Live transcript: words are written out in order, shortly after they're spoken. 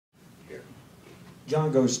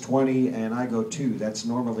John goes 20 and I go 2. That's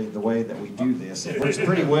normally the way that we do this. It works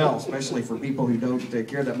pretty well, especially for people who don't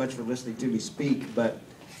care that much for listening to me speak. But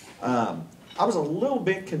I was a little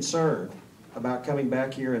bit concerned about coming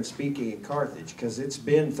back here and speaking in Carthage, because it's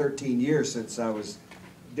been 13 years since I was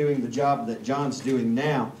doing the job that John's doing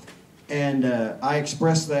now. And I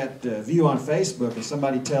expressed that view on Facebook, and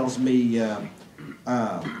somebody tells me,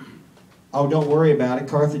 oh, don't worry about it,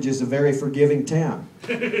 Carthage is a very forgiving town.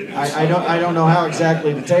 I don't know how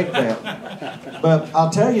exactly to take that. But I'll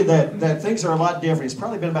tell you that things are a lot different. It's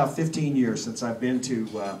probably been about 15 years since I've been to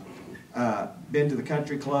the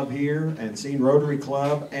country club here and seen Rotary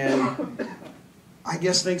Club, and I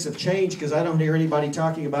guess things have changed because I don't hear anybody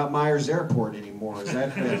talking about Myers Airport anymore. Is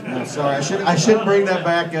that? No, sorry, I should bring that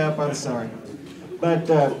back up. I'm sorry. But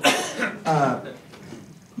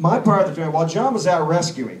my part of the time, while John was out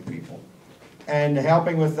rescuing people and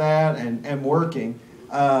helping with that and working,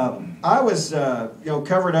 I was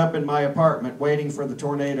covered up in my apartment waiting for the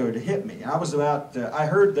tornado to hit me. I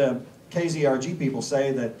heard the KZRG people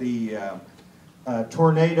say that the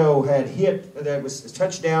tornado had hit, that was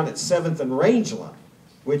touched down at 7th and Rangeline,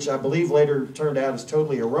 which I believe later turned out as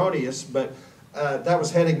totally erroneous, but that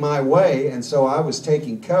was heading my way, and so I was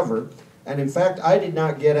taking cover. And in fact, I did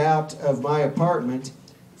not get out of my apartment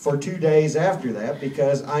for 2 days after that,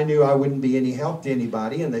 because I knew I wouldn't be any help to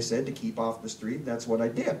anybody, and they said to keep off the street. That's what I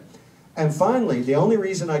did. And finally, the only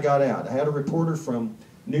reason I got out, I had a reporter from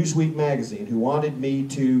Newsweek magazine who wanted me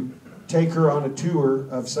to take her on a tour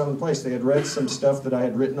of some place. They had read some stuff that I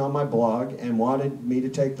had written on my blog and wanted me to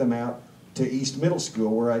take them out to East Middle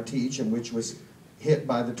School, where I teach, and which was hit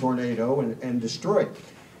by the tornado and destroyed.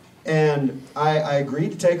 And I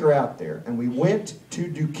agreed to take her out there, and we went to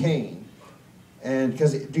Duquesne. And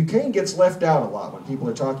because Duquesne gets left out a lot when people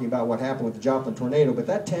are talking about what happened with the Joplin tornado, but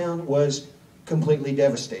that town was completely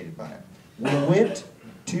devastated by it. We went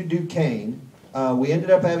to Duquesne. We ended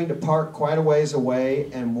up having to park quite a ways away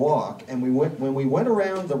and walk. And when we went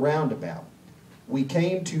around the roundabout, we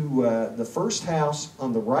came to the first house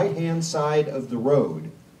on the right-hand side of the road.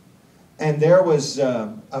 And there was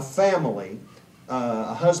a family,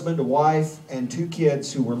 a husband, a wife, and 2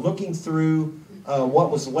 kids who were looking through what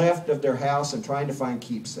was left of their house and trying to find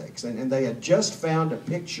keepsakes. And they had just found a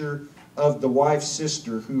picture of the wife's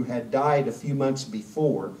sister who had died a few months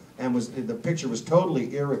before, and the picture was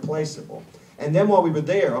totally irreplaceable. And then while we were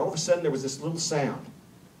there, all of a sudden there was this little sound.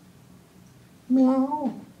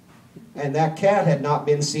 Meow. And that cat had not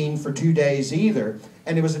been seen for 2 days either.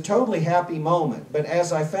 And it was a totally happy moment. But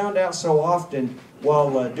as I found out so often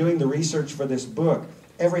while doing the research for this book,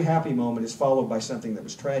 every happy moment is followed by something that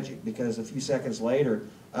was tragic, because a few seconds later,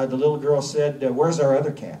 the little girl said, where's our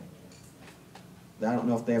other cat? I don't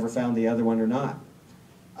know if they ever found the other one or not.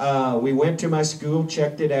 We went to my school,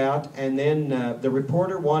 checked it out, and then the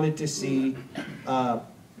reporter wanted to see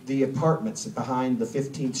the apartments behind the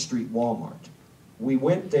 15th Street Walmart. We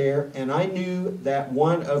went there, and I knew that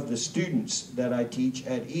one of the students that I teach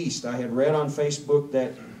at East, I had read on Facebook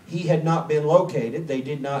that he had not been located. They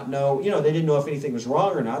did not know, they didn't know if anything was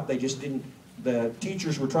wrong or not. They just didn't, the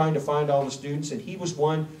teachers were trying to find all the students, and he was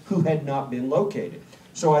one who had not been located.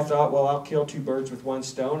 So I thought, well, I'll kill 2 birds with 1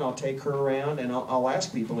 stone. I'll take her around, and I'll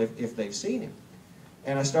ask people if they've seen him.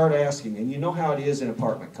 And I started asking, and you know how it is in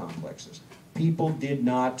apartment complexes. People did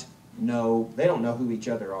not know, they don't know who each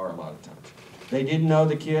other are a lot of times. They didn't know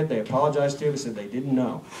the kid. They apologized to him and said they didn't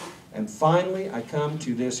know. And finally, I come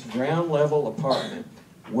to this ground level apartment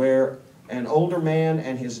where an older man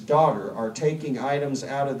and his daughter are taking items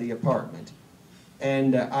out of the apartment.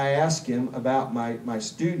 And I asked him about my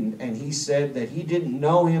student, and he said that he didn't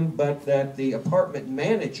know him, but that the apartment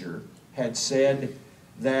manager had said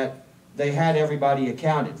that they had everybody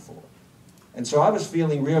accounted for. And so I was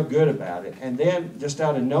feeling real good about it. And then, just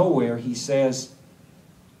out of nowhere, he says,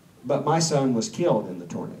 but my son was killed in the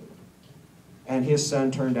tornado. And his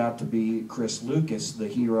son turned out to be Chris Lucas, the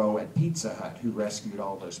hero at Pizza Hut, who rescued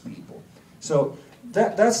all those people. So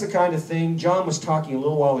that's the kind of thing. John was talking a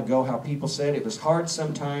little while ago how people said it was hard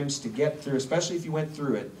sometimes to get through, especially if you went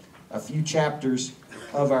through it, a few chapters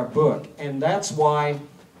of our book. And that's why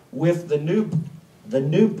with the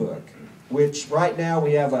new book, which right now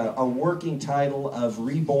we have a working title of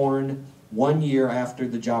Reborn 1 year after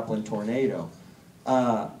the Joplin tornado,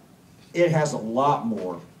 it has a lot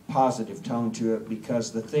more positive tone to it,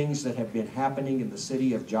 because the things that have been happening in the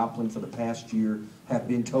city of Joplin for the past year have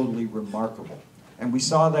been totally remarkable. And we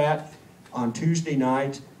saw that on Tuesday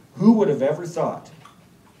night. Who would have ever thought,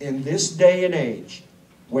 in this day and age,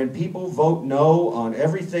 when people vote no on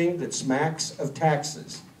everything that smacks of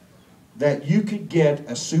taxes, that you could get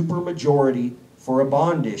a supermajority for a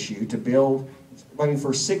bond issue to build I mean,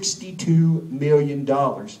 for $62 million.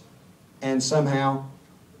 And somehow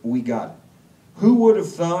we got it. Who would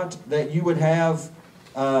have thought that you would have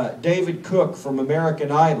David Cook from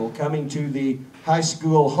American Idol coming to the high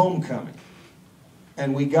school homecoming?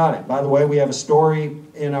 And we got it. By the way, we have a story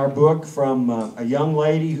in our book from a young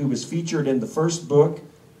lady who was featured in the first book.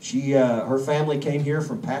 Her family came here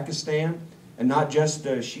from Pakistan, and not just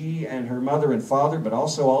she and her mother and father, but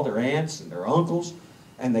also all their aunts and their uncles.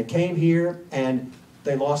 And they came here, and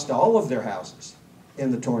they lost all of their houses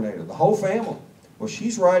in the tornado, the whole family. Well,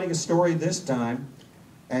 she's writing a story this time,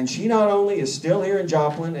 and she not only is still here in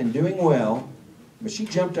Joplin and doing well, but she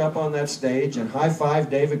jumped up on that stage and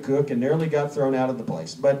high-fived David Cook and nearly got thrown out of the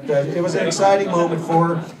place. But it was an exciting moment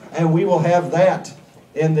for her, and we will have that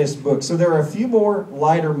in this book. So there are a few more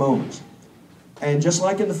lighter moments. And just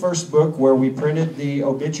like in the first book where we printed the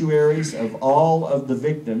obituaries of all of the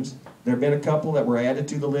victims, there have been a couple that were added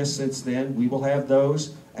to the list since then. We will have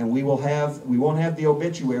those, and we won't have the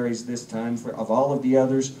obituaries this time of all of the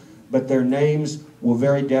others, but their names will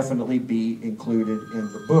very definitely be included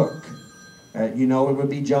in the book. You know, it would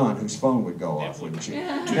be John whose phone would go off, wouldn't you?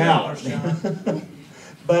 Now,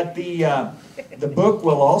 but the book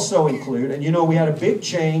will also include, and you know, we had a big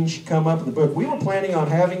change come up in the book. We were planning on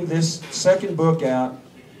having this second book out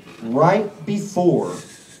right before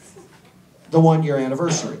the one-year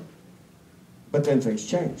anniversary. But then things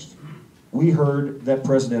changed. We heard that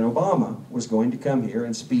President Obama was going to come here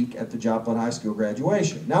and speak at the Joplin High School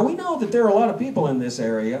graduation. Now, we know that there are a lot of people in this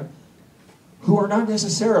area who are not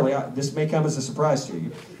necessarily, this may come as a surprise to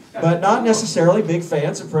you, but not necessarily big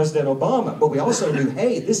fans of President Obama. But we also knew,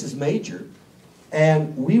 hey, this is major,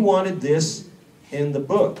 and we wanted this in the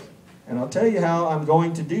book. And I'll tell you how I'm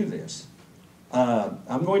going to do this.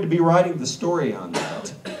 I'm going to be writing the story on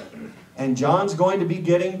that, and John's going to be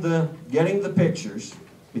getting the pictures,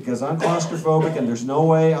 because I'm claustrophobic and there's no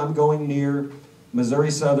way I'm going near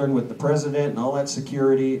Missouri Southern with the president and all that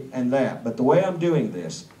security and that. But the way I'm doing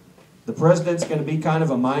this, the president's going to be kind of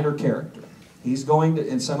a minor character. He's going to,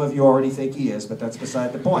 and some of you already think he is, but that's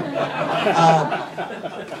beside the point.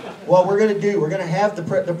 What we're going to have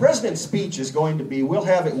the president's speech is going to be, we'll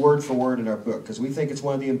have it word for word in our book, because we think it's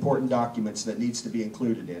one of the important documents that needs to be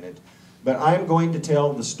included in it. But I'm going to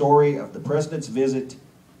tell the story of the president's visit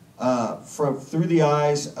through the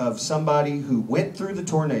eyes of somebody who went through the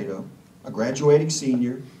tornado, a graduating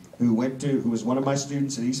senior, who was one of my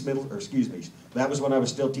students at East Middle, or excuse me, that was when I was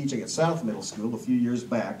still teaching at South Middle School a few years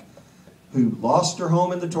back, who lost her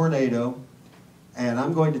home in the tornado, and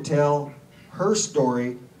I'm going to tell her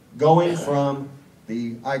story going from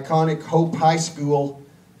the iconic Hope High School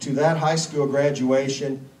to that high school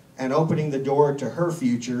graduation and opening the door to her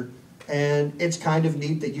future. And it's kind of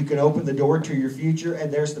neat that you can open the door to your future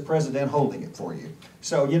and there's the president holding it for you.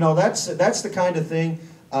 So, you know, that's the kind of thing.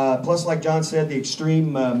 Plus, like John said, the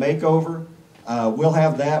extreme makeover. We'll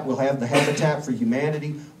have that. We'll have the Habitat for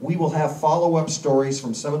Humanity. We will have follow-up stories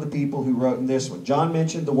from some of the people who wrote in this one. John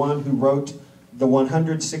mentioned the one who wrote the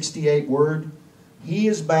 168 word. He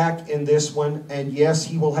is back in this one, and yes,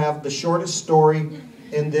 he will have the shortest story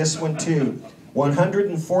in this one too.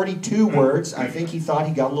 142 words. I think he thought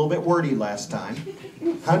he got a little bit wordy last time.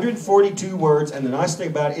 142 words, and the nice thing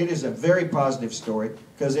about it is a very positive story,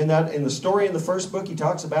 because in the story in the first book, he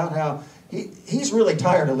talks about how he's really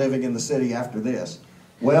tired of living in the city after this.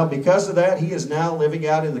 Well, because of that, he is now living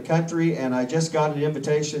out in the country, and I just got an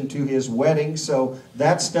invitation to his wedding, so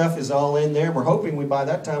that stuff is all in there. We're hoping by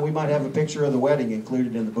that time we might have a picture of the wedding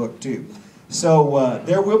included in the book too. So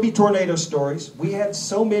there will be tornado stories. We had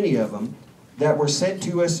so many of them that were sent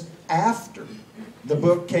to us after the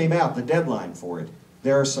book came out, the deadline for it.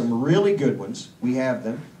 There are some really good ones. We have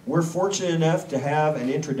them. We're fortunate enough to have an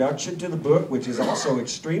introduction to the book, which is also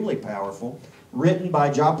extremely powerful, written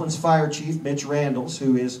by Joplin's fire chief, Mitch Randalls,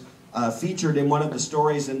 who is featured in one of the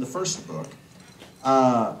stories in the first book.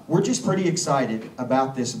 We're just pretty excited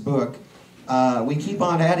about this book. We keep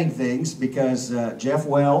on adding things because Jeff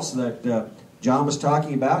Wells, that John was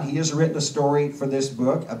talking about, he has written a story for this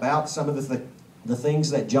book about some of the things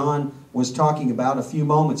that John was talking about a few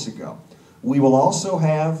moments ago. We will also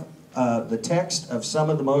have the text of some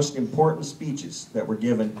of the most important speeches that were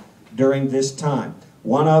given during this time.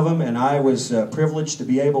 One of them, and I was privileged to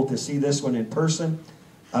be able to see this one in person,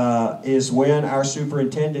 is when our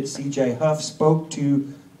superintendent, C.J. Huff, spoke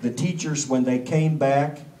to the teachers when they came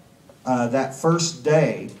back that first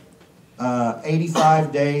day,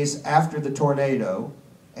 85 days after the tornado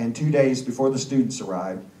and 2 days before the students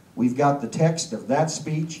arrived. We've got the text of that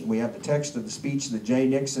speech, and we have the text of the speech that Jay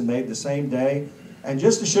Nixon made the same day. And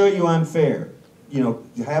just to show you I'm fair, you know,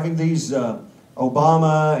 having these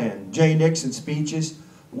Obama and Jay Nixon speeches.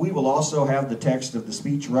 We will also have the text of the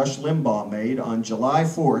speech Rush Limbaugh made on July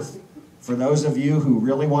 4th. For those of you who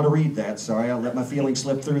really want to read that, sorry, I let my feelings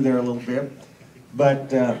slip through there a little bit.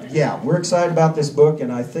 But yeah, we're excited about this book,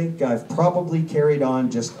 and I think I've probably carried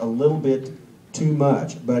on just a little bit too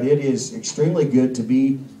much. But it is extremely good to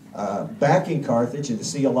be back in Carthage and to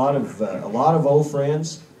see a lot of old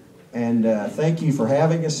friends. And thank you for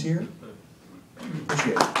having us here.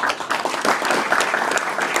 Appreciate it.